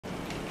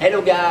Hello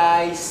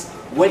guys,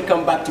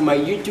 welcome back to my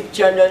YouTube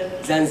channel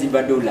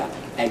Zanzibar Dola,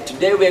 and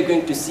today we are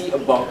going to see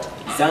about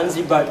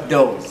Zanzibar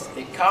doors,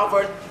 the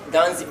covered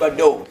Zanzibar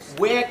doors.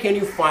 Where can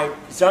you find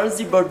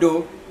Zanzibar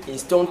door in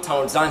Stone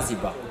Town,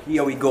 Zanzibar?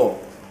 Here we go.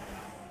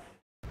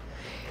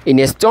 In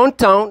a Stone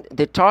Town,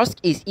 the task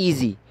is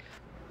easy.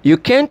 You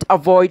can't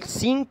avoid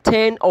seeing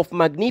 10 of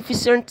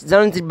magnificent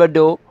Zanzibar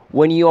door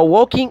when you are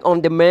walking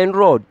on the main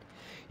road.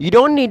 You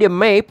don't need a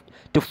map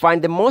to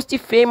find the most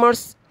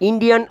famous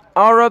Indian,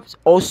 Arab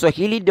or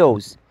Swahili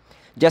doors.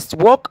 Just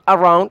walk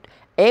around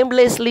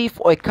aimlessly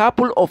for a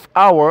couple of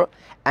hours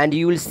and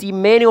you will see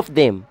many of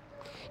them.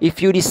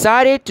 If you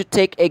decided to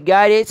take a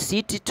guided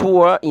city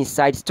tour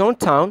inside Stone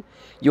Town,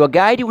 your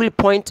guide will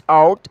point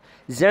out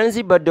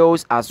Zanzibar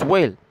doors as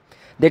well.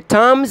 The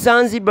term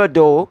Zanzibar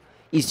door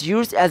is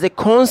used as a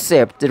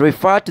concept to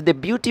refer to the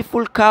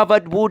beautiful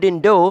covered wooden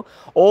door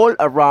all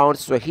around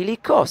Swahili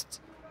coast.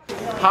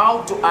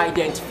 How to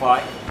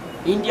identify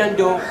Indian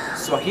door,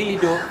 Swahili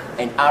door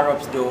and Arab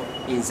door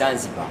in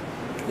Zanzibar?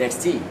 Let's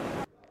see.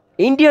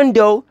 Indian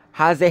door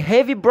has a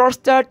heavy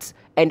brusted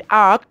and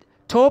arched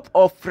top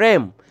of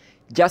frame,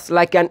 just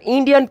like an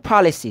Indian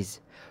palaces.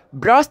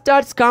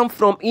 Brusteds come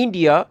from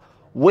India,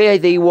 where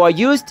they were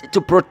used to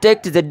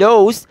protect the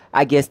doors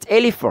against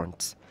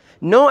elephants.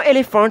 No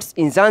elephants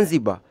in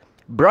Zanzibar.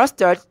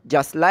 Brusteds,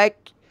 just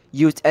like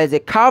used as a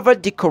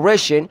covered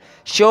decoration,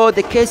 show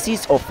the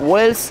cases of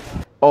wealth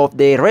of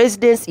the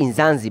residents in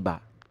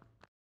Zanzibar.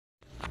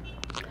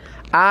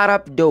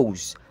 Arab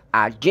doors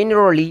are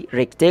generally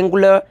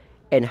rectangular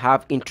and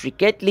have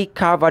intricately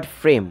carved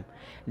frame.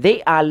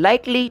 They are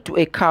likely to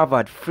a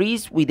covered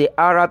frieze with the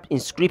Arab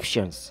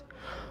inscriptions,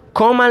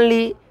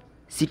 commonly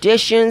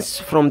citations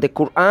from the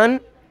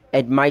Quran,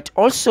 and might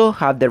also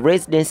have the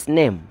resident's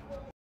name.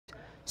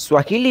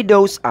 Swahili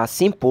doors are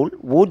simple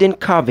wooden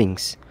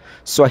carvings.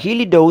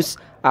 Swahili doors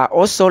are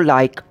also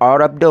like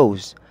Arab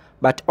doors,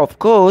 but of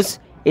course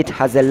it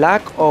has a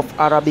lack of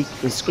Arabic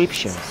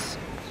inscriptions.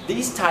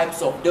 These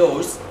types of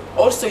doors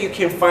also you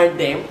can find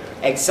them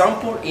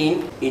example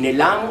in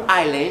Lamu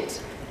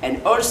Island,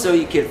 and also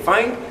you can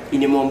find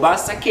in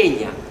Mombasa,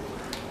 Kenya.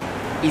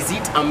 Is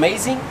it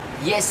amazing?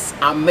 Yes,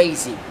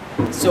 amazing.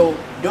 So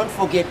don't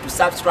forget to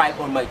subscribe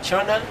on my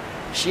channel,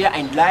 share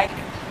and like,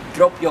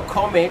 drop your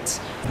comments.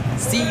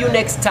 See you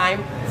next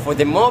time for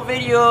the more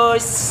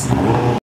videos.